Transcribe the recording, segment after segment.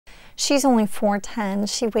She's only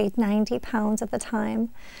 4'10". She weighed 90 pounds at the time.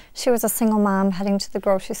 She was a single mom heading to the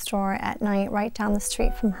grocery store at night right down the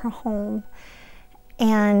street from her home.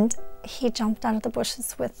 And he jumped out of the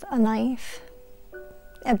bushes with a knife,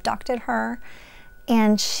 abducted her,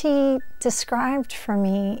 and she described for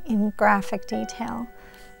me in graphic detail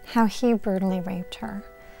how he brutally raped her.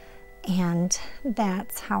 And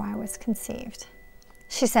that's how I was conceived.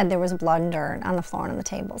 She said there was blood and dirt on the floor and on the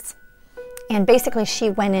tables. And basically she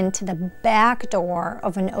went into the back door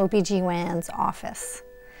of an OBGYN's office.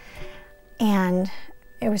 And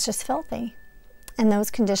it was just filthy. And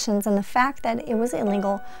those conditions and the fact that it was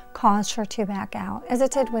illegal caused her to back out, as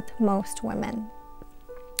it did with most women.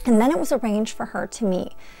 And then it was arranged for her to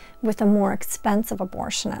meet with a more expensive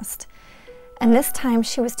abortionist. And this time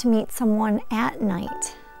she was to meet someone at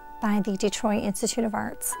night by the Detroit Institute of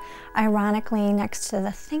Arts, ironically next to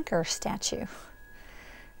the Thinker statue.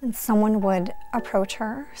 And someone would approach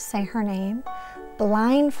her, say her name,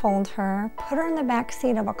 blindfold her, put her in the back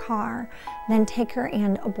seat of a car, then take her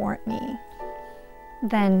and abort me.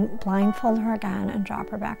 Then blindfold her again and drop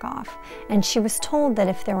her back off. And she was told that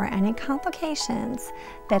if there were any complications,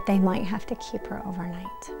 that they might have to keep her overnight.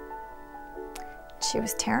 She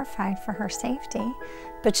was terrified for her safety,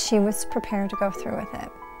 but she was prepared to go through with it.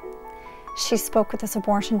 She spoke with this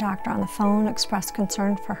abortion doctor on the phone, expressed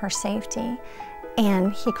concern for her safety,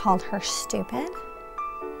 and he called her stupid.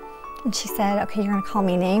 And she said, okay, you're gonna call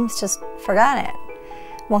me names, just forget it.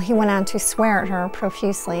 Well, he went on to swear at her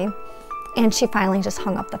profusely, and she finally just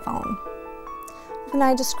hung up the phone. When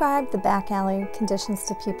I describe the back alley conditions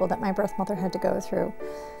to people that my birth mother had to go through,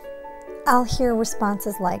 I'll hear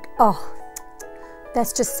responses like, oh,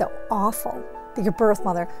 that's just so awful that your birth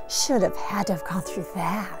mother should have had to have gone through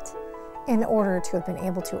that in order to have been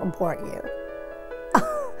able to abort you.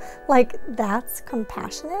 Like, that's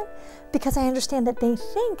compassionate? Because I understand that they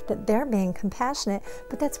think that they're being compassionate,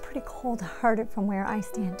 but that's pretty cold-hearted from where I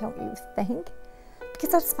stand, don't you think?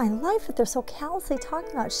 Because that's my life that they're so callously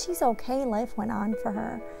talking about. She's okay, life went on for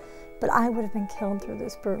her. But I would have been killed through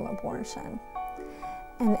this brutal abortion.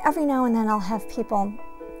 And every now and then I'll have people,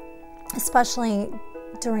 especially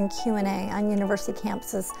during Q&A on university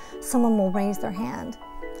campuses, someone will raise their hand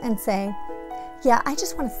and say, yeah, I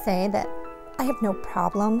just want to say that I have no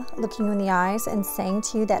problem looking you in the eyes and saying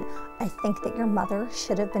to you that I think that your mother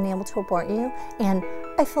should have been able to abort you, and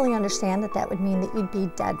I fully understand that that would mean that you'd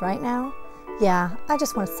be dead right now. Yeah, I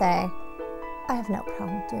just want to say, I have no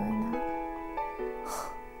problem doing that.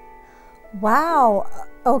 Wow,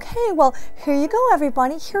 okay, well, here you go,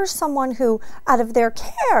 everybody. Here's someone who, out of their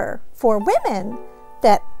care for women,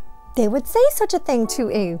 that they would say such a thing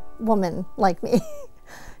to a woman like me.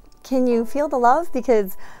 Can you feel the love?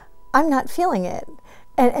 Because I'm not feeling it.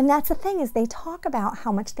 And that's the thing, is they talk about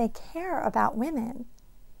how much they care about women.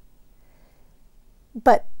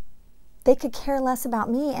 But they could care less about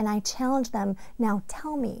me, and I challenge them, now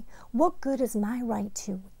tell me, what good is my right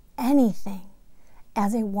to anything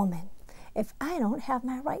as a woman if I don't have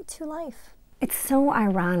my right to life? It's so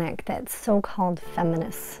ironic that so-called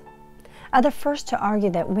feminists are the first to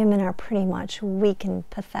argue that women are pretty much weak and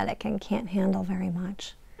pathetic and can't handle very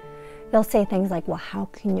much. They'll say things like, well, how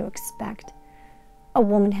can you expect a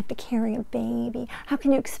woman to have to carry a baby? How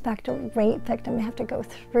can you expect a rape victim to have to go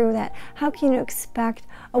through that? How can you expect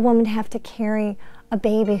a woman to have to carry a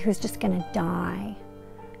baby who's just going to die?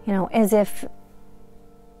 You know, as if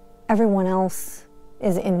everyone else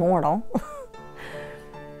is immortal.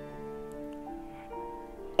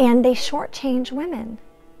 And they shortchange women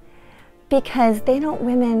because they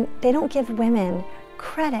don't give women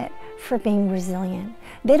credit for being resilient.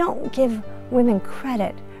 They don't give women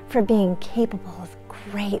credit for being capable of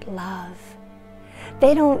great love.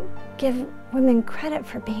 They don't give women credit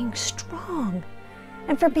for being strong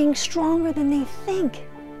and for being stronger than they think.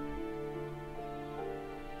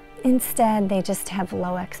 Instead, they just have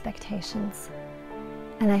low expectations.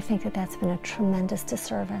 And I think that that's been a tremendous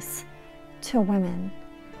disservice to women,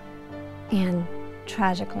 and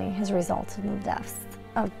tragically has resulted in the deaths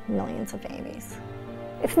of millions of babies.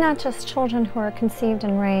 It's not just children who are conceived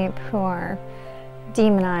and raped who are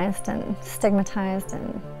demonized and stigmatized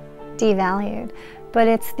and devalued, but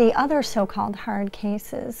it's the other so-called hard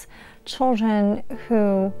cases, children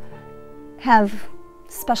who have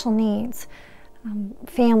special needs,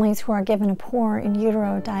 families who are given a poor in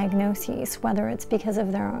utero diagnosis, whether it's because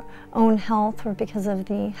of their own health or because of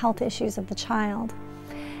the health issues of the child.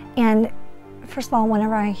 And first of all,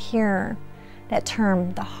 whenever I hear that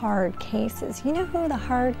term, the hard cases, you know who the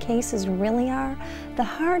hard cases really are? The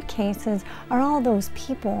hard cases are all those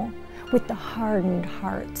people with the hardened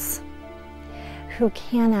hearts who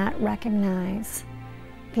cannot recognize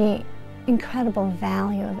the incredible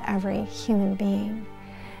value of every human being.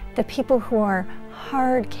 The people who are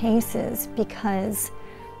hard cases because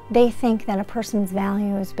they think that a person's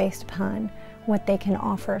value is based upon what they can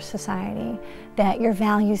offer society, that your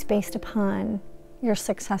value is based upon your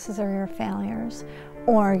successes or your failures,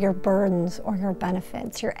 or your burdens or your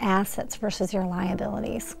benefits, your assets versus your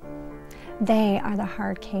liabilities. They are the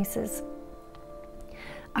hard cases.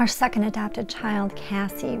 Our second adopted child,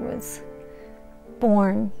 Cassie, was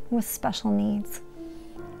born with special needs.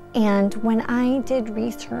 And when I did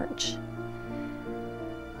research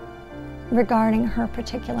regarding her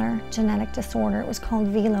particular genetic disorder, it was called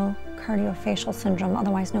velocardiofacial syndrome,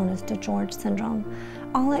 otherwise known as DeGeorge syndrome.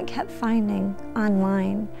 All it kept finding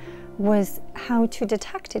online was how to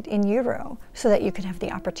detect it in utero so that you could have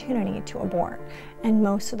the opportunity to abort. And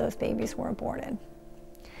most of those babies were aborted.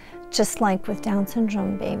 Just like with Down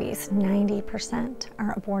syndrome babies, 90%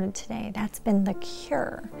 are aborted today. That's been the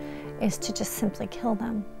cure, is to just simply kill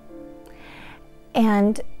them.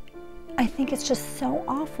 And I think it's just so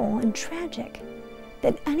awful and tragic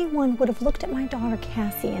that anyone would have looked at my daughter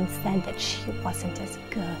Cassie and said that she wasn't as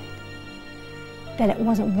good, that it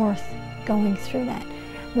wasn't worth going through that.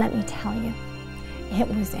 Let me tell you, it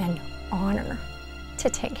was an honor to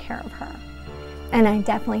take care of her. And I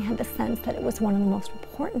definitely had the sense that it was one of the most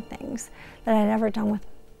important things that I'd ever done with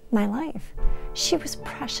my life. She was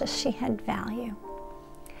precious, she had value.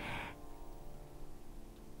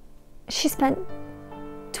 She spent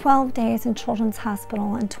 12 days in Children's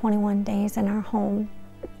Hospital and 21 days in our home.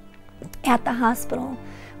 At the hospital,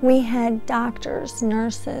 we had doctors,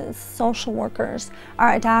 nurses, social workers,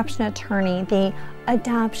 our adoption attorney, the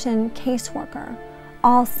adoption caseworker,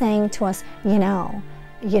 all saying to us, you know,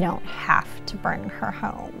 you don't have to bring her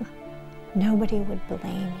home. Nobody would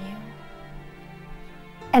blame you.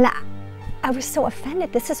 And I was so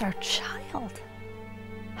offended. This is our child.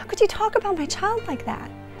 How could you talk about my child like that?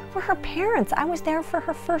 We're her parents. I was there for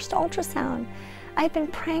her first ultrasound. I've been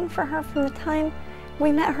praying for her from the time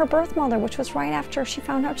we met her birth mother, which was right after she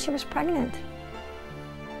found out she was pregnant.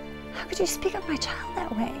 How could you speak of my child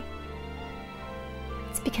that way?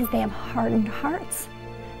 It's because they have hardened hearts.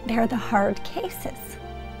 They're the hard cases.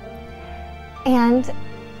 And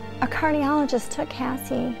a cardiologist took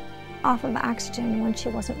Cassie off of oxygen when she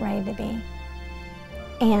wasn't ready to be.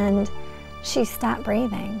 And she stopped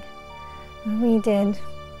breathing. We did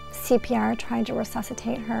CPR, tried to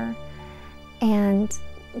resuscitate her, and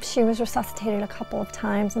she was resuscitated a couple of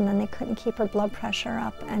times, and then they couldn't keep her blood pressure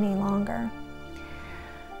up any longer.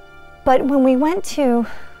 But when we went to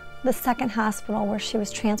the second hospital where she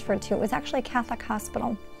was transferred to, it was actually a Catholic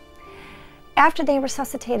hospital. After they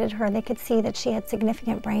resuscitated her, they could see that she had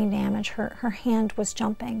significant brain damage. Her hand was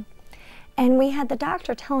jumping. And we had the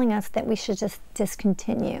doctor telling us that we should just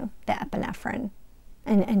discontinue the epinephrine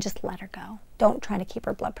and just let her go. Don't try to keep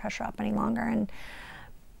her blood pressure up any longer. And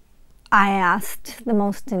I asked the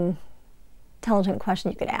most intelligent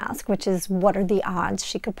question you could ask, which is, what are the odds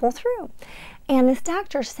she could pull through? And this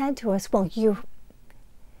doctor said to us, well, you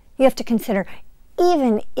have to consider,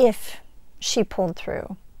 even if she pulled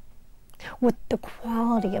through, what the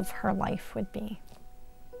quality of her life would be.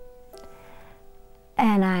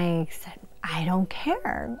 And I said, I don't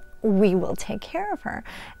care. We will take care of her.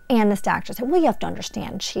 And this doctor said, well, you have to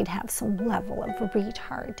understand, she'd have some level of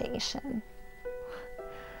retardation.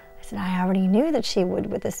 I said, I already knew that she would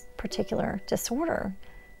with this particular disorder.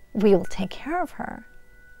 We will take care of her.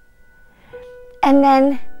 And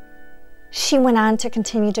then she went on to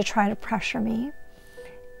continue to try to pressure me.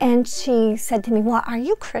 And she said to me, well, are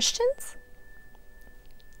you Christians?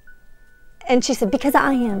 And she said, because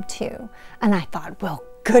I am too. And I thought, well,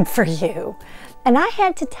 good for you. And I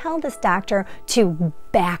had to tell this doctor to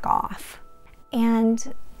back off.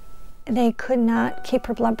 And they could not keep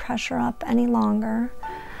her blood pressure up any longer.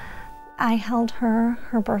 I held her,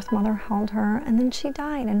 her birth mother held her, and then she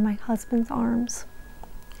died in my husband's arms.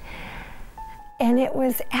 And it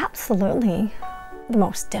was absolutely the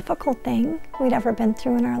most difficult thing we'd ever been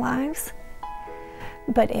through in our lives.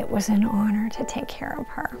 But it was an honor to take care of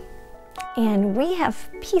her. And we have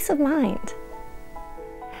peace of mind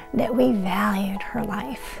that we valued her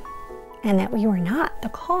life and that we were not the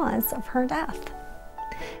cause of her death.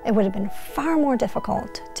 It would have been far more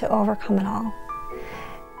difficult to overcome it all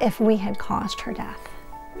if we had caused her death.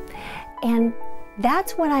 And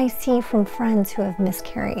that's what I see from friends who have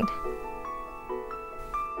miscarried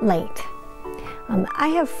late. I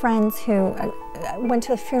have friends who went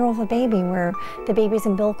to a funeral of a baby where the baby's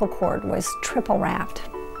umbilical cord was triple wrapped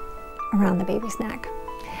around the baby's neck.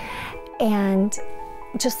 And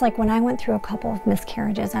Just like when I went through a couple of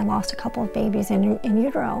miscarriages, I lost a couple of babies in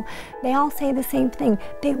utero, they all say the same thing.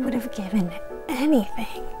 They would have given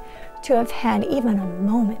anything to have had even a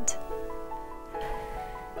moment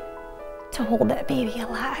to hold that baby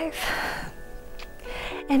alive.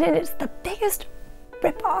 And it is the biggest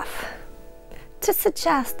ripoff to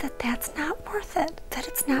suggest that that's not worth it, that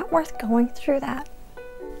it's not worth going through that.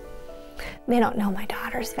 They don't know my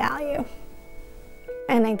daughter's value.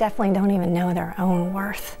 And they definitely don't even know their own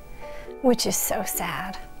worth, which is so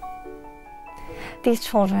sad. These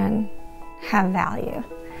children have value,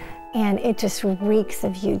 and it just reeks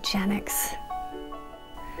of eugenics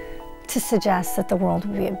to suggest that the world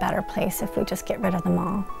would be a better place if we just get rid of them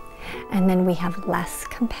all. And then we have less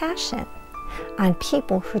compassion on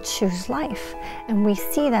people who choose life, and we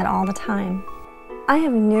see that all the time. I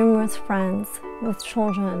have numerous friends with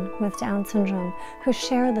children with Down syndrome who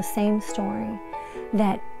share the same story,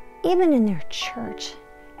 that even in their church,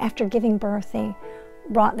 after giving birth, they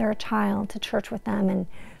brought their child to church with them and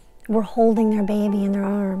were holding their baby in their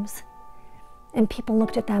arms. And people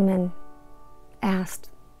looked at them and asked,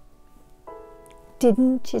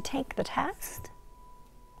 "Didn't you take the test?"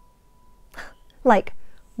 Like,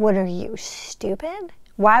 what are you, stupid?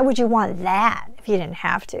 Why would you want that if you didn't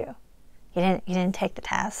have to? You didn't take the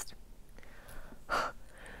test.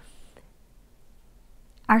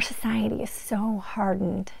 Our society is so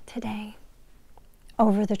hardened today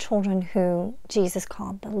over the children who Jesus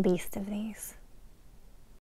called the least of these.